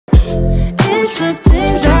it's the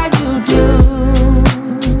things that you do,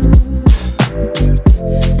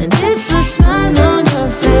 and it's the smile on your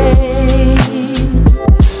face.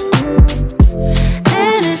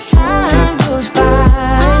 And as time goes by,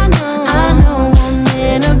 I know I'm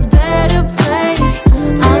in a better place.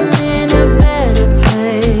 I'm in a better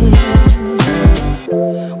place.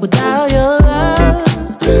 Without your love,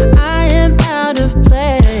 I am out of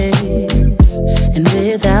place, and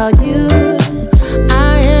without you,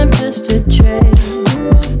 I am just a trace.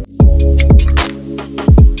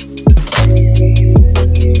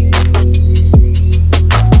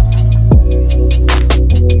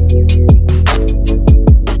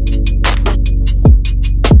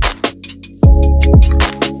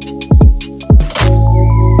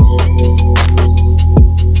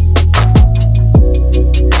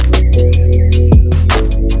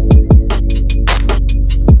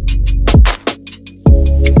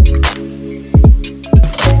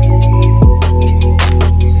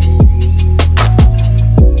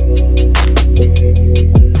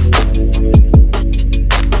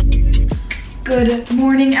 Good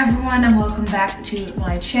morning, everyone, and welcome back to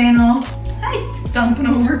my channel. Hi, dumping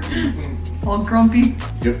over, all grumpy.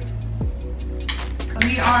 Yep.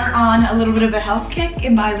 We are on a little bit of a health kick,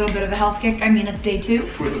 and by a little bit of a health kick, I mean it's day 2.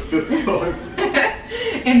 For the 5th time.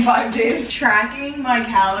 In 5 days. Tracking my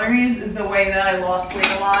calories is the way that I lost weight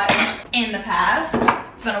a lot in the past.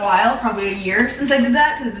 It's been a while, probably a year since I did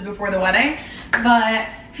that, because it was before the wedding. But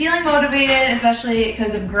feeling motivated, especially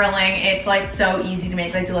because of grilling, it's like so easy to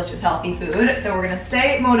make like delicious healthy food. So we're gonna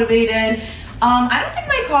stay motivated. I don't think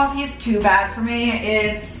my coffee is too bad for me.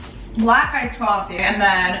 It's black iced coffee and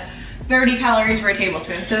then 30 calories for a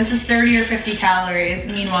tablespoon. So this is 30 or 50 calories.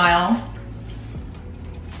 Meanwhile,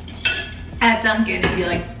 at Dunkin' it'd be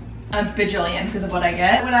like a bajillion because of what I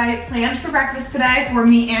get. What I planned for breakfast today for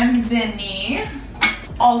me and Vinny.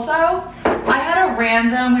 Also, I had a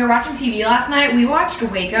random, we were watching TV last night. We watched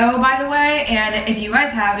Waco, by the way, and if you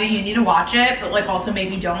guys haven't, you need to watch it, but like also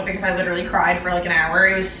maybe don't, because I literally cried for like an hour.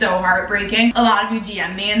 It was so heartbreaking. A lot of you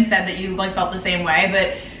DM'd me and said that you like felt the same way,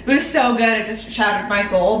 but it was so good. It just shattered my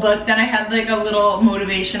soul. But then I had like a little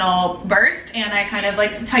motivational burst, and I kind of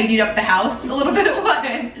like tidied up the house a little bit at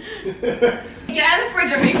once. Get out of the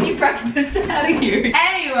fridge, I'm making you breakfast, out of here.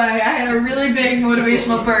 Anyway, I had a really big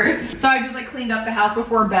motivational burst. So I just like cleaned up the house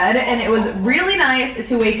before bed, and it was really nice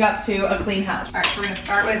to wake up to a clean house. All right, so we're gonna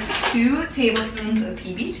start with 2 tablespoons of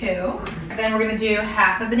PB2. Then we're gonna do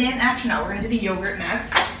half a banana, actually no, we're gonna do the yogurt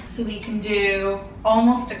next. So we can do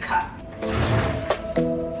almost a cup.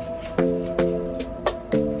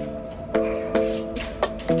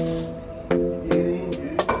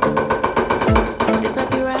 This might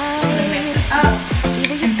be right.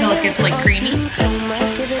 Until it gets like creamy.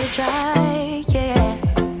 Give it a try, yeah.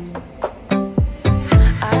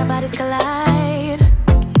 Our bodies collide.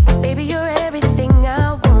 Baby, you're everything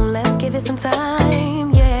I want. Let's give it some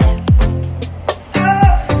time, yeah.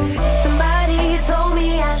 Somebody told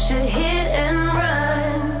me I should hit and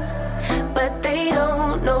run, but they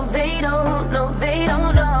don't know, they don't know, they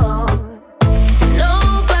don't know.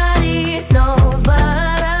 Nobody knows but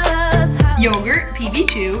us. Yogurt,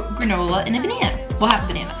 PB2, granola, and a banana. We'll have a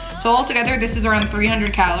banana. So altogether, this is around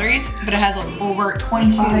 300 calories, but it has over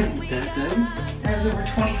 25. That day? It has over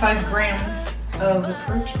 25 grams of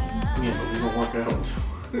protein. Yeah, but we don't work out.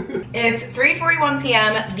 It's 3:41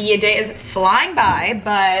 p.m. The day is flying by,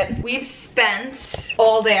 but we've spent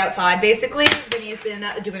all day outside basically. Vinny's been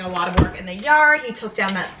doing a lot of work in the yard. He took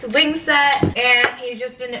down that swing set, and he's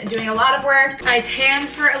just been doing a lot of work. I tanned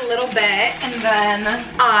for a little bit, and then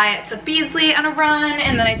I took Beasley on a run,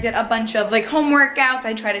 and then I did a bunch of like home workouts.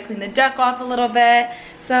 I tried to clean the deck off a little bit.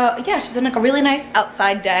 So yeah, she's been like a really nice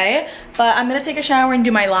outside day, but I'm gonna take a shower and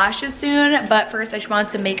do my lashes soon. But first I just wanted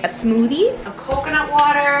to make a smoothie of coconut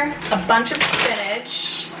water, a bunch of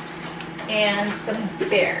spinach, and some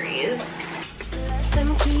berries.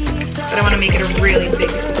 But I wanna make it a really big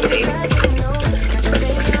smoothie.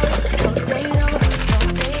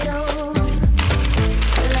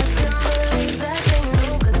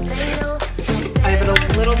 I have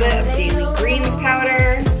a little bit of daily greens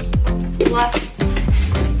powder left.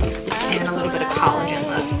 And a little bit of collagen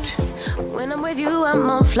left. When I'm with you, I'm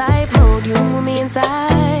on flight mode. You move me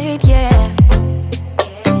inside, yeah.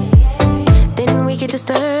 Then we get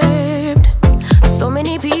disturbed. So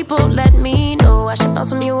many people let me know I should bounce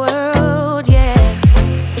from your world, yeah.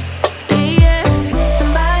 Yeah.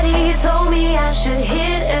 Somebody told me I should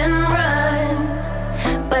hit and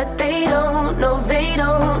run, but they don't know, they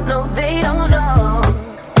don't know, they don't know.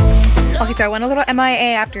 Okay, so I went a little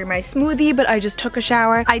MIA after my smoothie, but I just took a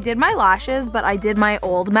shower. I did my lashes, but I did my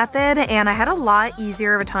old method, and I had a lot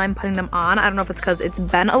easier of a time putting them on. I don't know if it's because it's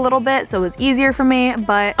been a little bit, so it was easier for me,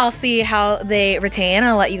 but I'll see how they retain, and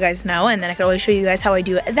I'll let you guys know, and then I can always show you guys how I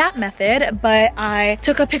do that method. But I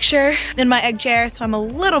took a picture in my egg chair, so I'm a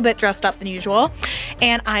little bit dressed up than usual,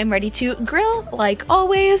 and I'm ready to grill like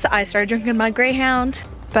always. I started drinking my Greyhound.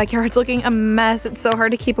 Backyard's looking a mess. It's so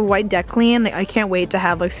hard to keep a white deck clean. I can't wait to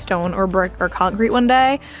have like stone or brick or concrete one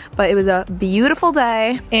day, but it was a beautiful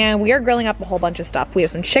day and we are grilling up a whole bunch of stuff. We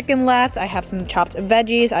have some chicken left. I have some chopped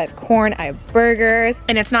veggies. I have corn. I have burgers,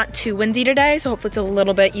 and it's not too windy today, so hopefully it's a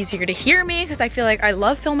little bit easier to hear me because I feel like I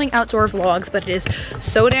love filming outdoor vlogs, but it is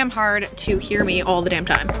so damn hard to hear me all the damn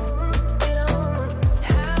time.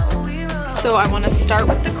 So I want to start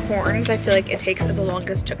with the corn because I feel like it takes the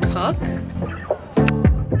longest to cook.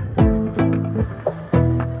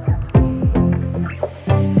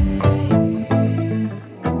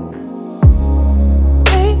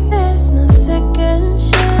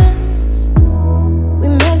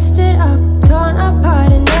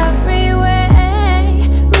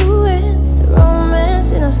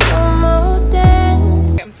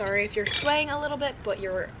 If you're swaying a little bit, but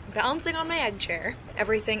you're balancing on my egg chair.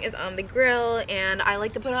 Everything is on the grill, and I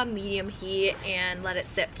like to put it on medium heat and let it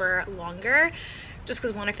sit for longer. Just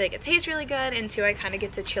because one, I feel like it tastes really good, and two, I kind of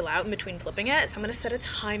get to chill out in between flipping it. So I'm gonna set a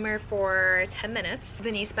timer for 10 minutes.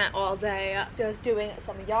 Vinny spent all day just doing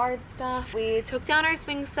some yard stuff. We took down our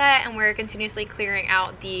swing set and we're continuously clearing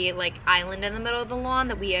out the like island in the middle of the lawn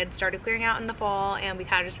that we had started clearing out in the fall, and we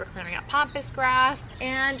kind of just were clearing out pampas grass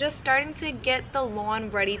and just starting to get the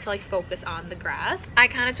lawn ready to like focus on the grass. I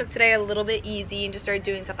kind of took today a little bit easy and just started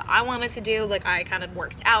doing stuff that I wanted to do. Like I kind of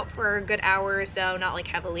worked out for a good hour or so, not like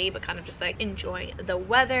heavily, but kind of just like enjoying the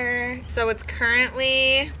weather. So it's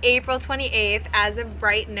currently April 28th. As of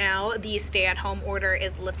right now, the stay-at-home order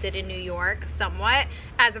is lifted in New York somewhat.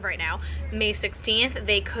 As of right now, May 16th,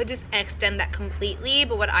 they could just extend that completely,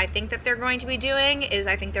 but what I think that they're going to be doing is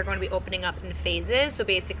I think they're going to be opening up in phases. So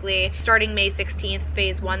basically starting May 16th,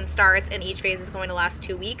 phase 1 starts, and each phase is going to last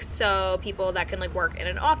 2 weeks. So people that can like work in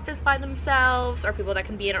an office by themselves, or people that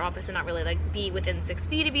can be in an office and not really like be within 6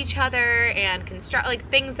 feet of each other, and construct like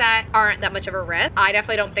things that aren't that much of a risk. I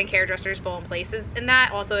definitely don't think hairdressers fall in places in that.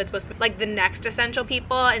 Also, it's supposed to be like the next essential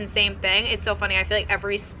people, and same thing. It's so funny. I feel like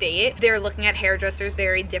every state, they're looking at hairdressers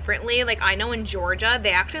very differently. Like I know in Georgia, they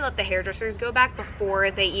actually let the hairdressers go back before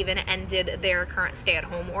they even ended their current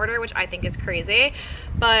stay-at-home order, which I think is crazy.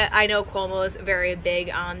 But I know Cuomo is very big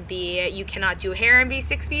on the you cannot do hair and be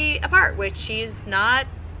 6 feet apart, which she's not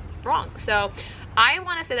wrong. So I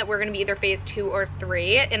want to say that we're going to be either phase 2 or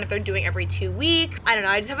 3, and if they're doing every 2 weeks, I don't know,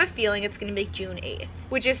 I just have a feeling it's going to be like June 8th,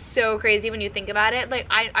 which is so crazy when you think about it. Like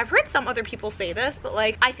I've heard some other people say this, but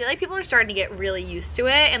like I feel like people are starting to get really used to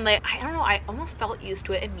it, and like I don't know, I almost felt used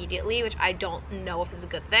to it immediately, which I don't know if it's a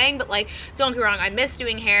good thing. But like, don't get me wrong, I miss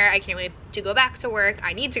doing hair. I can't wait to go back to work.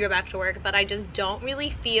 I need to go back to work, but I just don't really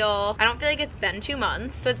feel, I don't feel like it's been 2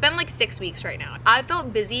 months. So it's been like 6 weeks right now. I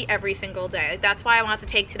felt busy every single day. Like that's why I want to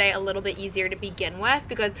take today a little bit easier to begin with,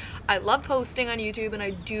 because I love posting on YouTube, and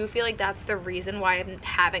I do feel like that's the reason why I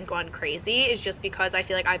haven't gone crazy, is just because I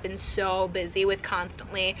feel like I've been so busy with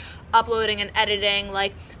constantly uploading and editing.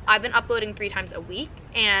 Like I've been uploading 3 times a week,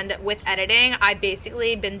 and with editing, I've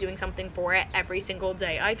basically been doing something for it every single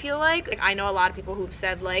day. I feel like I know a lot of people who've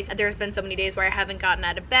said like there's been so many days where I haven't gotten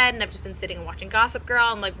out of bed and I've just been sitting and watching Gossip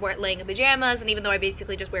Girl and like laying in pajamas, and even though I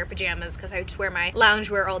basically just wear pajamas because I just wear my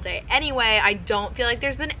loungewear all day anyway, I don't feel like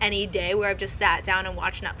there's been any day where I've just sat down and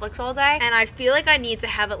watched Netflix all day, and I feel like I need to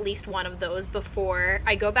have at least one of those before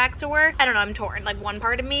I go back to work. I don't know, I'm torn. Like one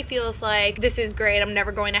part of me feels like this is great, I'm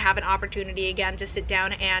never going to have an opportunity again to sit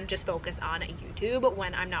down and just focus on YouTube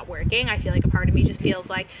when I'm not working. I feel like a part of me just feels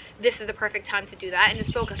like this is the perfect time to do that and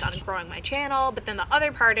just focus on growing my channel. But then the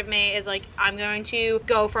other part of me is like, I'm going to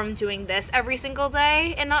go from doing this every single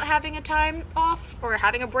day and not having a time off or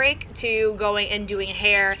having a break to going and doing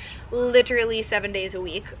hair literally 7 days a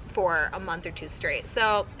week for a month or 2 straight.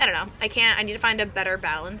 So I don't know, I need to find a better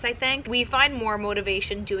balance. I think we find more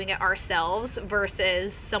motivation doing it ourselves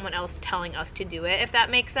versus someone else telling us to do it, if that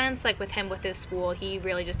makes sense. Like with him, with his school, he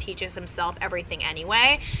really just teaches himself everything thing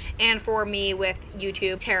anyway. And for me with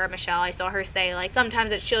YouTube, Tara Michelle, I saw her say like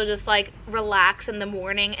sometimes that she'll just like relax in the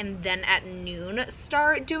morning and then at noon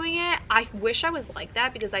start doing it. I wish I was like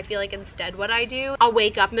that, because I feel like instead what I do, I'll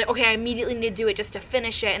wake up and be like, okay, I immediately need to do it just to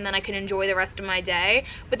finish it, and then I can enjoy the rest of my day.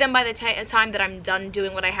 But then by the time that I'm done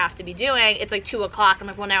doing what I have to be doing, it's like 2 o'clock. I'm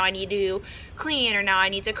like, well, now I need to clean, or now I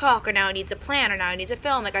need to cook, or now I need to plan, or now I need to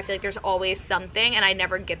film. Like, I feel like there's always something, and I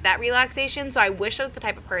never get that relaxation. So I wish I was the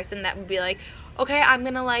type of person that would be like, okay, I'm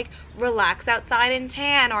gonna like relax outside and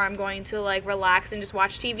tan, or I'm going to like relax and just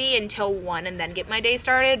watch TV until 1 and then get my day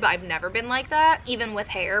started. But I've never been like that. Even with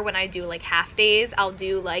hair, when I do like half days, I'll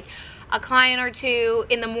do like a client or 2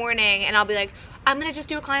 in the morning, and I'll be like, I'm gonna just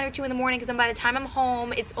do a client or 2 in the morning, because then by the time I'm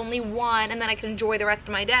home it's only 1, and then I can enjoy the rest of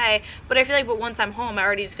my day. But I feel like, but once I'm home, I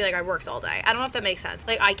already just feel like I worked all day. I don't know if that makes sense.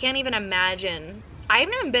 Like, I can't even imagine. I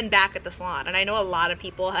haven't even been back at the salon, and I know a lot of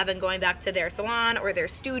people have been going back to their salon or their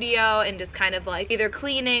studio and just kind of like either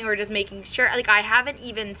cleaning or just making sure. Like, I haven't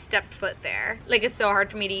even stepped foot there. Like, it's so hard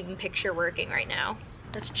for me to even picture working right now.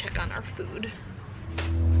 Let's check on our food.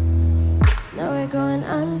 Now we're going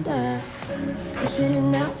under. We're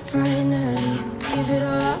sitting out finally. Give it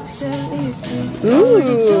all up, set me free.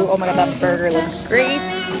 Ooh, oh my god, that burger looks great.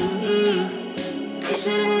 We're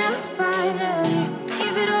sitting out finally.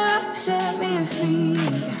 Give it all up, set me free.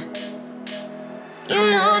 You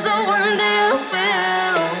know the one day I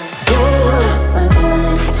will. Get you off my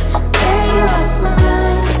mind. Get you off my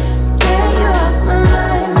mind. Get you off my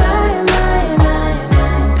mind,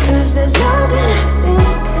 mind. 'Cause there's nothing acting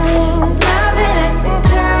kind. Nothing acting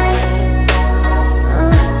kind.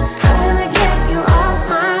 I'm gonna get you off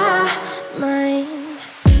my mind.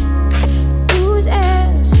 Lose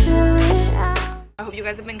air, spill it out. I hope you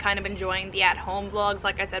guys have been kind of enjoying the at-home vlogs.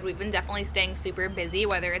 Like I said, we've been definitely staying super busy,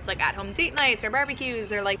 whether it's like at-home date nights or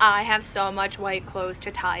barbecues, or like I have so much white clothes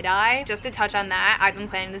to tie-dye. Just to touch on that, I've been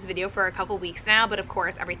planning this video for a couple weeks now, but of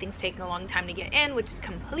course everything's taking a long time to get in, which is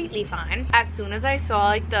completely fine. As soon as I saw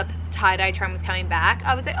like the tie-dye trend was coming back,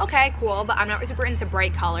 I was like, okay, cool, but I'm not super into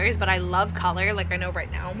bright colors, but I love color. Like, I know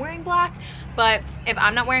right now I'm wearing black, but if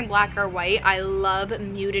I'm not wearing black or white, I love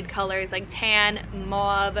muted colors like tan,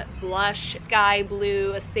 mauve, blush, sky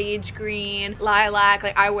blue, sage green, lilac.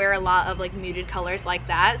 Like, I wear a lot of like muted colors like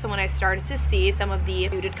that. So when I started to see some of the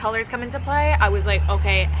muted colors come into play, I was like,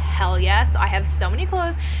 okay, hell yes. So I have so many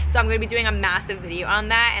clothes, so I'm going to be doing a massive video on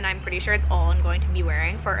that, and I'm pretty sure it's all I'm going to be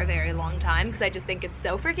wearing for a very long time, because I just think it's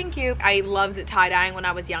so freaking cute. I loved tie-dyeing when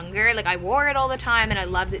I was younger. Like, I wore it all the time and I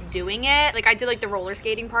loved doing it. Like, I did like the roller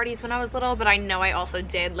skating parties when I was little, but I know I also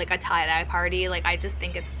did like a tie-dye party. Like, I just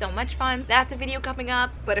think it's so much fun. That's a video coming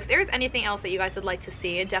up. But if there's anything else that you guys would like to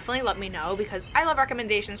see, definitely let me know, because I love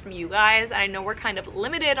recommendations from you guys, and I know we're kind of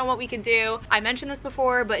limited on what we can do. I mentioned this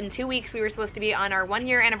before, but in 2 weeks we were supposed to be on our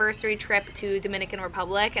 1-year anniversary trip to Dominican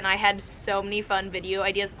Republic, and I had so many fun video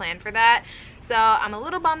ideas planned for that. So I'm a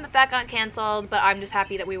little bummed that that got canceled, but I'm just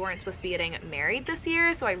happy that we weren't supposed to be getting married this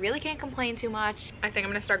year, so I really can't complain too much. I think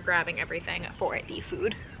I'm gonna start grabbing everything for the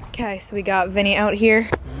food. Okay, so we got Vinny out here.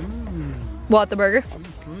 What, the burger?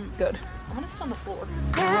 Good. I'm gonna sit on the floor.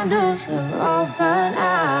 Candles are open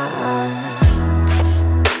eye.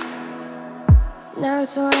 Now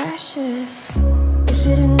it's all ashes. You're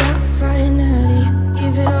sitting up finally.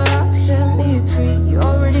 Give it all up, set me free. You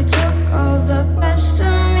already took all the best of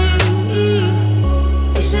me.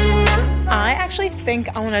 I actually think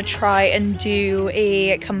I want to try and do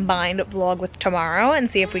a combined vlog with tomorrow and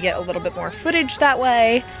see if we get a little bit more footage that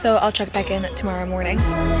way. So I'll check back in tomorrow morning.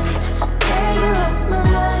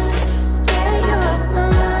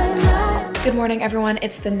 Good morning, everyone.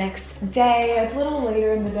 It's the next day. It's a little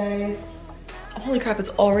later in the day. Holy crap, it's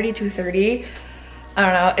already 2:30. I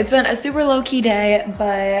don't know, it's been a super low-key day,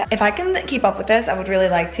 but if I can keep up with this, I would really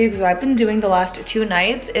like to, because what I've been doing the last 2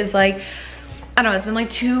 nights is like, I don't know, it's been like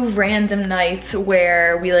 2 random nights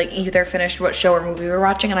where we like either finished what show or movie we were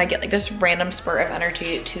watching, and I get like this random spurt of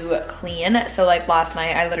energy to clean. So like last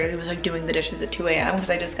night I literally was like doing the dishes at 2 a.m. because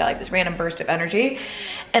I just got like this random burst of energy,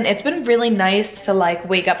 and it's been really nice to like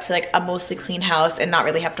wake up to like a mostly clean house and not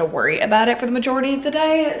really have to worry about it for the majority of the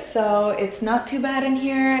day. So it's not too bad in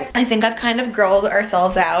here. I think I've kind of grilled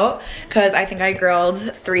ourselves out, because I think I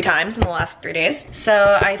grilled 3 times in the last 3 days.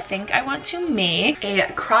 So I think I want to make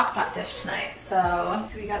a crock pot dish tonight. So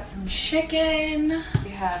we got some chicken, we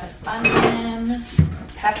have an onion,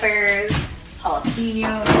 peppers,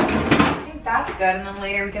 jalapenos. I think that's good, and then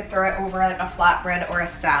later we could throw it over like a flatbread or a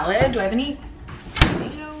salad. Do I have any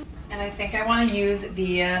tomatoes? And I think I want to use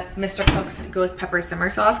the Mr. Cook's Ghost Pepper Simmer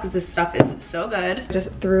Sauce, because this stuff is so good. Just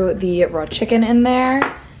threw the raw chicken in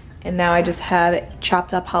there. And now I just have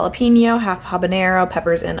chopped up jalapeno, half habanero,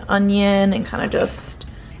 peppers and onion, and kind of just,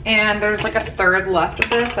 and there's like a third left of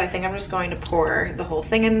this, so I think I'm just going to pour the whole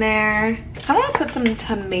thing in there. I want to put some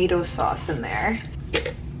tomato sauce in there.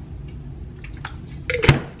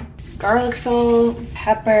 Garlic salt,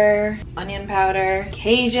 pepper, onion powder,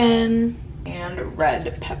 Cajun, and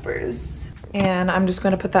red peppers. And I'm just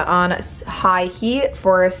gonna put that on high heat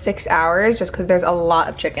for 6 hours just because there's a lot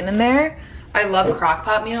of chicken in there. I love crock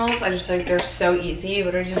pot meals. I just feel like they're so easy. You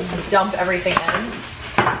literally just dump everything in.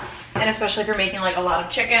 And especially if you're making like a lot of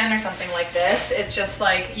chicken or something like this, it's just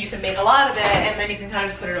like you can make a lot of it and then you can kind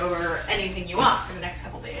of just put it over anything you want for the next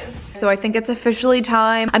couple days. So I think it's officially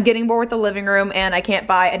time. I'm getting bored with the living room and I can't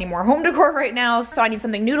buy any more home decor right now, so I need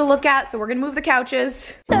something new to look at, so we're gonna move the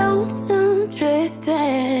couches. Lonesome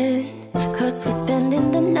dripping, 'cause we're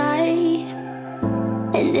spending the night,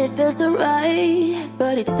 and it feels alright,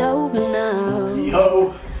 but it's over now.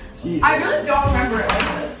 Yo. I really don't remember it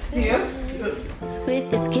like this. Do you?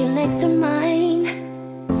 With your skin next to mine,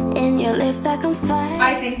 and your lips like I'm fire.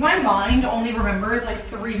 I think my mind only remembers like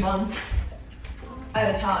 3 months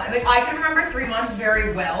at a time. Like I can remember 3 months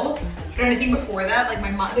very well, but anything before that, like my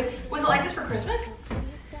mind, was it like this for Christmas?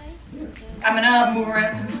 I'm gonna move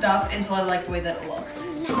around some stuff until I like the way that it looks.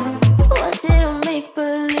 Was it a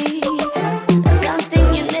make-believe?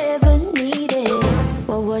 Something you never needed?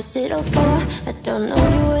 What was it all for? I don't know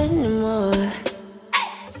you anymore.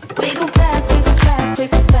 We go back, we go back, we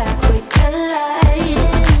go back, we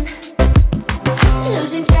colliding.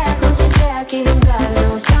 Losing track, even God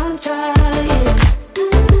knows I'm trying.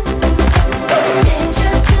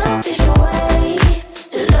 Dangerous, selfish ways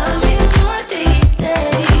to love me more these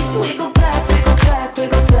days. We go back, we go back, we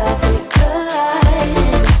go back, we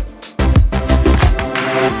colliding.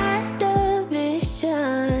 Had a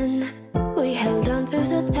vision, we held on to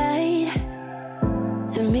so tight.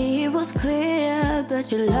 To me it was clear,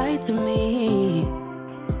 but you lied to me.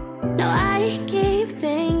 Now I keep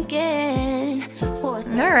thinking,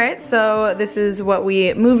 Alright, so this is what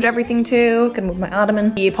we moved everything to. Gonna move my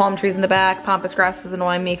ottoman. The palm trees in the back. Pampas grass was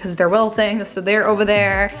annoying me because they're wilting, so they're over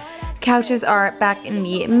there. Couches are back in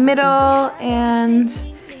the middle, and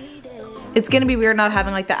it's gonna be weird not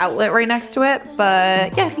having like the outlet right next to it,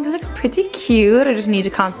 but yeah, I think it looks pretty cute. I just need to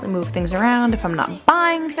constantly move things around if I'm not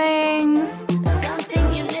buying things.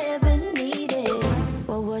 something you never needed.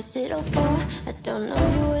 What was it all for? I don't know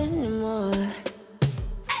you anymore.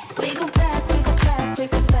 We go back, we go back, we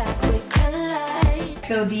go back, we collide.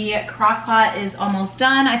 So the crock pot is almost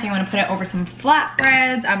done. I think I'm gonna put it over some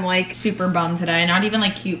flatbreads. I'm like super bummed today. Not even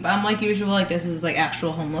like cute bum like usual. Like this is like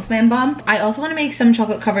actual homeless man bum. I also wanna make some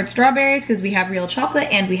chocolate covered strawberries because we have real chocolate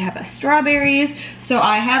and we have strawberries. So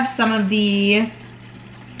I have some of the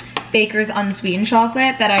Baker's unsweetened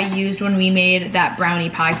chocolate that I used when we made that brownie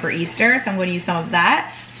pie for Easter. So I'm gonna use some of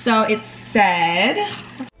that. So it said,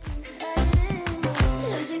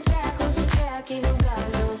 Losing track, even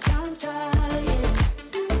God knows I'm trying.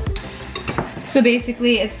 so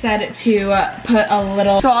basically it said to put a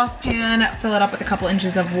little saucepan, fill it up with a couple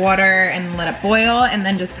inches of water and let it boil, and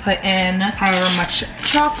then just put in however much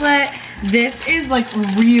chocolate. This is like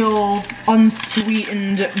real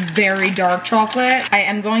unsweetened, very dark chocolate. I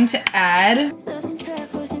am going to add Losing track,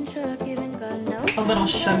 even God knows a little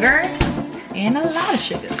sugar and a lot of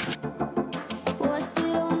sugar. was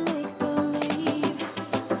it all make-believe?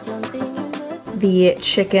 Something you never. The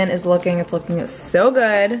chicken is looking so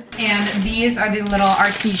good. And these are the little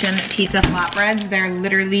artesian pizza flatbreads. They're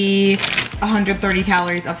literally 130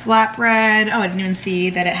 calories of flatbread. Oh, I didn't even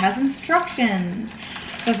see that it has instructions.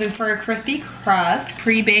 So this is for a crispy crust,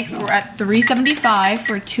 pre-baked at 375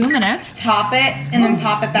 for 2 minutes. Top it and then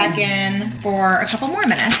pop it back in for a couple more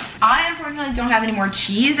minutes. I unfortunately don't have any more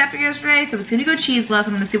cheese after yesterday, so it's gonna go cheeseless.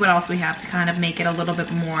 I'm gonna see what else we have to kind of make it a little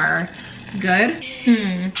bit more good.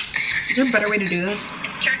 Is there a better way to do this?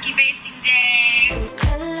 It's turkey basting day.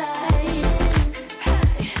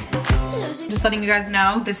 Just letting you guys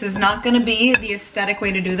know, this is not gonna be the aesthetic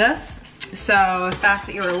way to do this. So if that's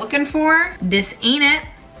what you were looking for, this ain't it.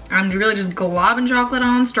 I'm really just globbing chocolate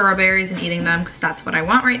on strawberries and eating them because that's what I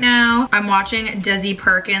want right now. I'm watching Desi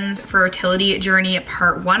Perkins' Fertility Journey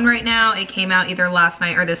Part 1 right now. It came out either last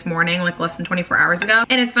night or this morning, like less than 24 hours ago.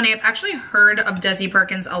 And it's funny, I've actually heard of Desi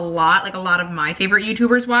Perkins a lot. Like a lot of my favorite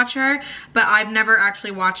YouTubers watch her, but I've never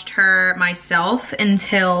actually watched her myself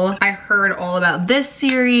until I heard all about this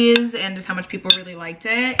series and just how much people really liked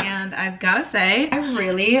it. And I've gotta say, I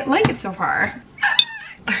really like it so far.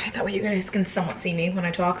 Alright, that way you guys can somewhat see me when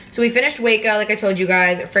I talk. So we finished Waco, like I told you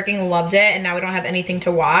guys, freaking loved it, and now we don't have anything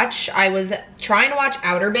to watch. I was trying to watch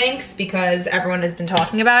Outer Banks because everyone has been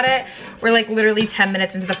talking about it. We're like literally 10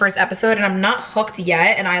 minutes into the first episode and I'm not hooked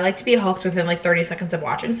yet, and I like to be hooked within like 30 seconds of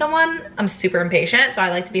watching someone. I'm super impatient, so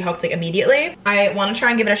I like to be hooked like immediately. I want to try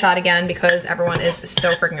and give it a shot again because everyone is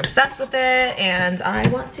so freaking obsessed with it and I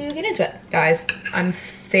want to get into it. Guys, I'm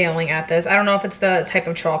failing at this. I don't know if it's the type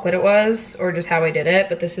of chocolate it was or just how I did it,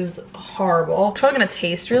 but this is horrible. It's probably gonna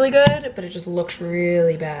taste really good, but it just looks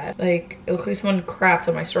really bad. Like, it looks like someone crapped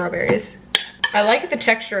on my strawberries. I like the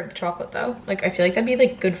texture of the chocolate though. Like, I feel like that'd be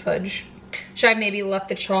like good fudge. Should I maybe let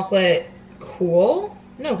the chocolate cool?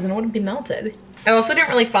 No, because then it wouldn't be melted. I also didn't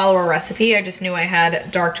really follow a recipe. I just knew I had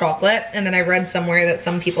dark chocolate, and then I read somewhere that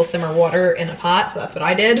some people simmer water in a pot, so that's what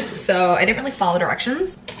I did. So I didn't really follow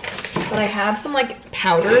directions. But I have some like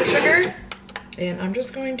powdered sugar, and I'm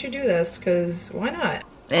just going to do this because why not?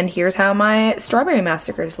 And here's how my strawberry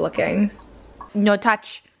massacre is looking. No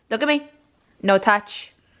touch. Look at me. No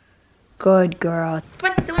touch. Good girl.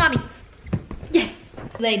 Come on, sit with mommy. Yes.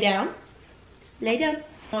 Lay down. Lay down.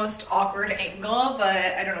 Most awkward angle, but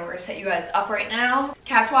I don't know where to set you guys up right now.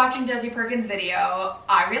 Kat's watching Desi Perkins' video.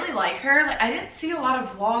 I really like her. Like, I didn't see a lot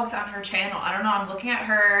of vlogs on her channel. I don't know, I'm looking at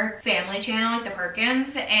her family channel, like the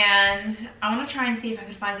Perkins, and I want to try and see if I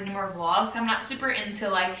can find any more vlogs. I'm not super into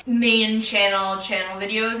like main channel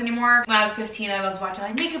videos anymore. When I was 15, I loved watching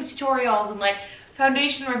like makeup tutorials and like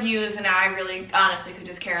foundation reviews, and now I really honestly could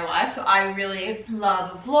just care less. So I really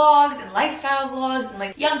love vlogs and lifestyle vlogs and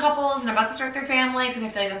like young couples and about to start their family, because I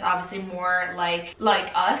feel like that's obviously more like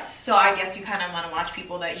us. So I guess you kind of want to watch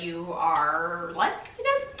people that you are like, I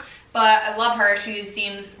guess. But I love her. She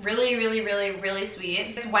seems really sweet.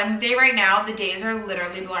 It's Wednesday right now. The days are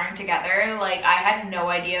literally blurring together. Like, I had no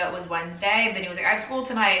idea it was Wednesday. And then he was like, I have school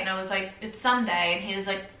tonight, and I was like, it's Sunday, and he was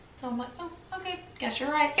like, so I'm like, oh, okay, guess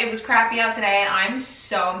you're right. It was crappy out today, and I'm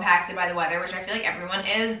so impacted by the weather, which I feel like everyone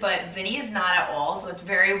is, but Vinny is not at all, so it's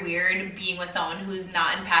very weird being with someone who's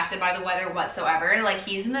not impacted by the weather whatsoever. Like,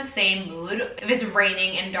 he's in the same mood if it's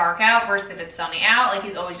raining and dark out versus if it's sunny out. Like,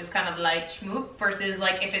 he's always just kind of like schmoop, versus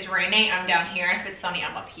like if it's raining, I'm down here, and if it's sunny,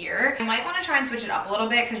 I'm up here. I might want to try and switch it up a little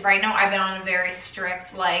bit, because right now I've been on a very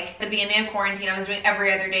strict, like, the beginning of quarantine, I was doing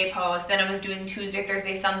every other day post, then I was doing Tuesday,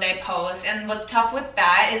 Thursday, Sunday post, and what's tough with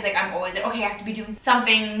that is like I'm always like, okay, I have to be doing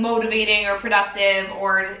something motivating or productive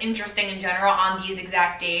or just interesting in general on these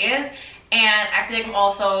exact days. And I feel like I'm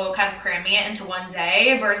also kind of cramming it into one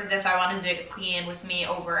day, versus if I want to do a clean with me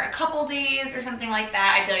over a couple days or something like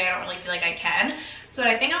that, I feel like I don't really feel like I can. So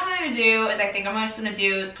what I think I'm going to do is I think I'm just going to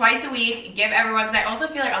do twice a week, give everyone, because I also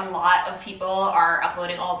feel like a lot of people are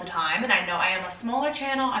uploading all the time, and I know I am a smaller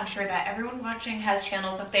channel. I'm sure that everyone watching has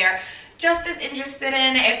channels that they're just as interested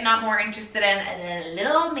in, if not more interested in, than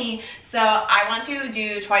little old me. So I want to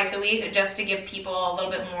do twice a week just to give people a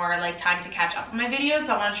little bit more like time to catch up on my videos,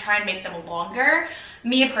 but I want to try and make them longer.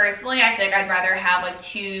 Me personally, I feel like I'd rather have like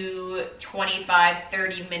 2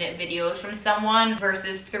 25-30 minute videos from someone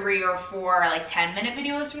versus 3 or 4 like 10-minute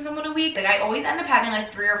videos from someone a week. Like, I always end up having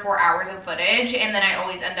like 3 or 4 hours of footage, and then I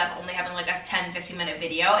always end up only having like a 10-15 minute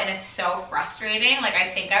video, and it's so frustrating. Like,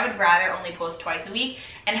 I think I would rather only post twice a week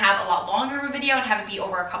and have a lot longer of a video and have it be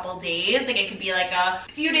over a couple days. Like, it could be like a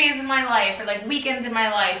few days in my life or like weekends in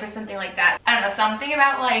my life or something like that. I don't know, something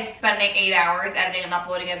about like spending 8 hours editing and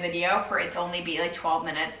uploading a video for it to only be like 12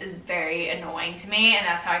 minutes is very annoying to me, and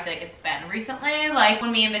that's how I feel like it's been recently. Like,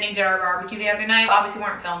 when me and Vinny did our barbecue the other night, obviously we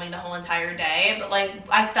weren't filming the whole entire day, but like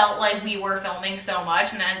I felt like we were filming so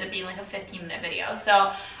much, and it ended up being like a 15-minute video.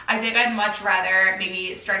 So I think I'd much rather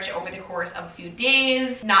maybe stretch it over the course of a few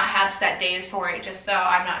days, not have set days for it, just so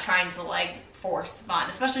I'm not trying to like force fun,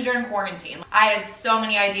 especially during quarantine. I had so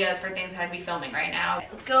many ideas for things that I'd be filming right now.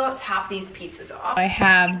 Let's go top these pizzas off. I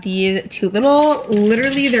have these 2 little,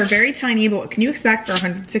 literally they're very tiny, but what can you expect for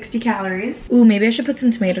 160 calories? Ooh, maybe I should put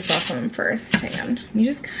some tomato sauce on them first. Hang on. Let me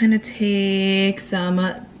just kind of take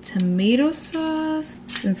some tomato sauce.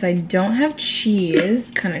 Since I don't have cheese,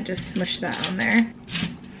 kind of just smush that on there.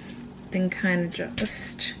 Then kind of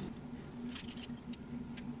just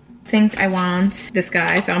think I want this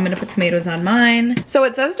guy, so I'm gonna put tomatoes on mine. So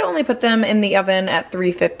it says to only put them in the oven at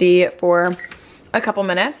 350 for a couple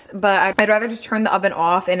minutes, but I'd rather just turn the oven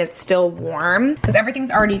off and it's still warm, because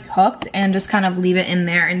everything's already cooked, and just kind of leave it in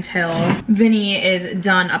there until Vinny is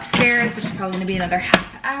done upstairs, which is probably gonna be another half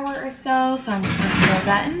hour or so. So I'm just gonna throw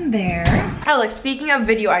that in there. Oh, like, speaking of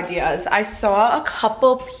video ideas, I saw a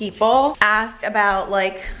couple people ask about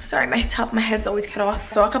like, sorry, my top of my head's always cut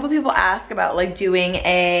off. So a couple people ask about like doing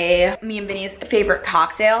a me and Vinny's favorite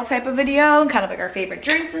cocktail type of video, and kind of like our favorite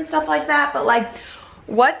drinks and stuff like that. But like,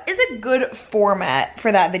 What is a good format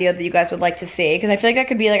for that video that you guys would like to see? Because I feel like that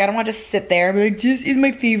could be like, I don't want to just sit there and be like, this is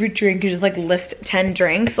my favorite drink, and just like list 10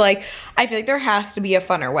 drinks. Like, I feel like there has to be a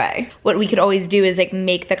funner way. What we could always do is like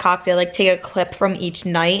make the cocktail, like take a clip from each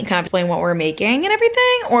night and kind of explain what we're making and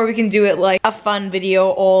everything. Or we can do it like a fun video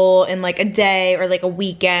all in like a day or like a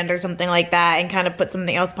weekend or something like that, and kind of put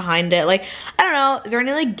something else behind it. Like, I don't know, is there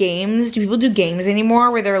any like games? Do people do games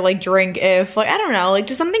anymore where they're like drink if, like, I don't know, like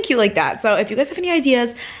just something cute like that. So if you guys have any ideas,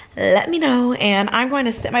 let me know, and I'm going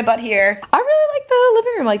to sit my butt here. I really like the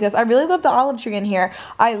living room like this. I really love the olive tree in here.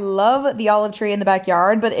 I love the olive tree in the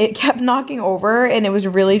backyard, but it kept knocking over and it was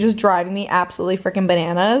really just driving me absolutely freaking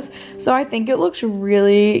bananas. So I think it looks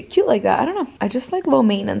really cute like that. I don't know. I just like low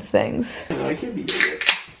maintenance things. I can be it.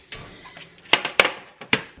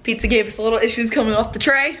 Pizza gave us a little issues coming off the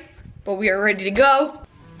tray, but we are ready to go.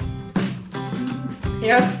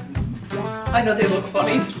 Yeah. I know they look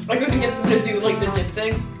funny. I couldn't get them to do like the dip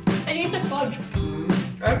thing. I need the fudge.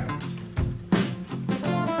 Right?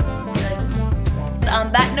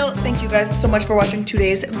 On that note, thank you guys so much for watching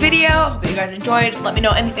today's video. Hope you guys enjoyed. Let me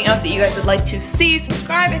know anything else that you guys would like to see.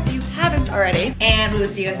 Subscribe if you haven't already. And we will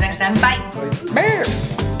see you guys next time. Bye. Bye.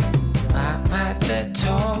 My mother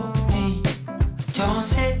told me, don't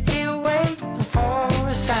sit here.